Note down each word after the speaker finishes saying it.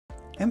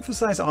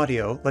Emphasize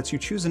audio lets you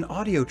choose an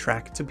audio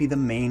track to be the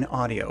main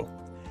audio.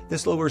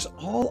 This lowers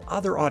all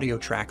other audio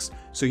tracks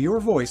so your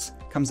voice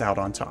comes out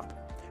on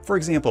top. For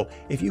example,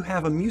 if you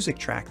have a music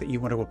track that you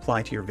want to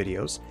apply to your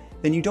videos,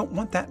 then you don't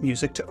want that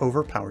music to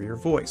overpower your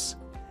voice.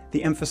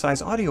 The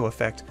Emphasize audio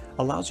effect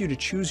allows you to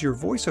choose your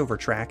voiceover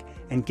track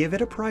and give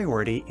it a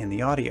priority in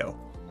the audio.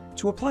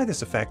 To apply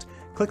this effect,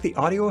 click the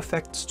Audio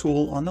Effects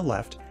tool on the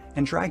left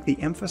and drag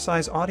the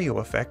Emphasize audio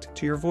effect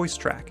to your voice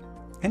track.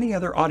 Any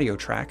other audio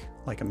track,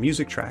 like a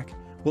music track,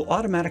 will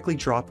automatically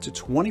drop to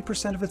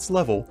 20% of its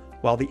level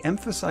while the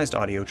emphasized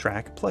audio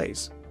track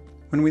plays.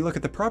 When we look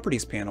at the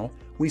Properties panel,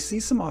 we see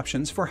some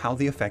options for how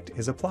the effect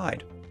is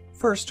applied.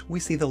 First, we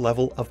see the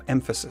level of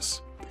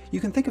emphasis. You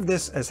can think of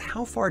this as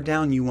how far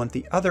down you want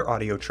the other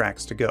audio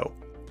tracks to go.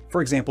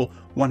 For example,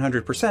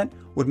 100%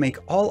 would make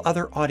all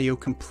other audio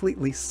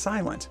completely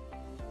silent.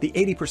 The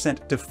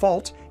 80%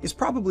 default is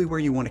probably where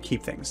you want to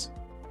keep things.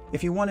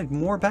 If you wanted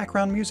more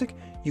background music,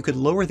 you could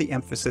lower the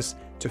emphasis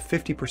to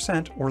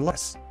 50% or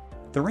less.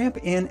 The ramp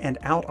in and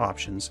out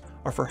options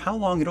are for how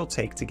long it'll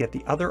take to get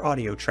the other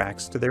audio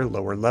tracks to their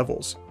lower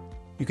levels.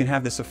 You can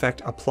have this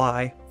effect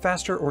apply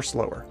faster or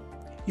slower.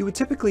 You would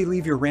typically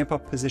leave your ramp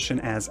up position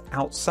as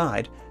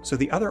outside so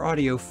the other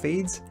audio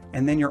fades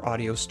and then your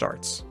audio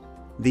starts.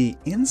 The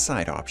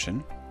inside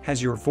option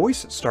has your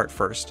voice start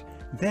first,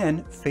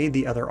 then fade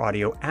the other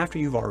audio after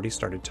you've already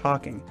started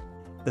talking.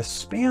 The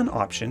span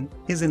option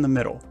is in the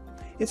middle.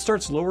 It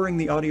starts lowering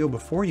the audio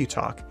before you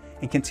talk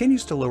and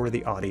continues to lower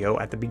the audio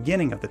at the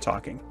beginning of the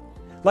talking.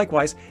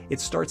 Likewise,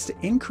 it starts to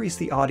increase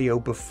the audio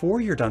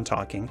before you're done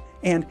talking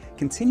and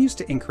continues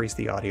to increase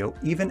the audio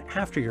even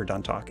after you're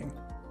done talking.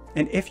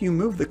 And if you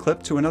move the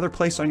clip to another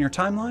place on your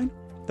timeline,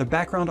 the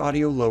background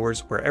audio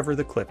lowers wherever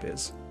the clip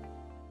is.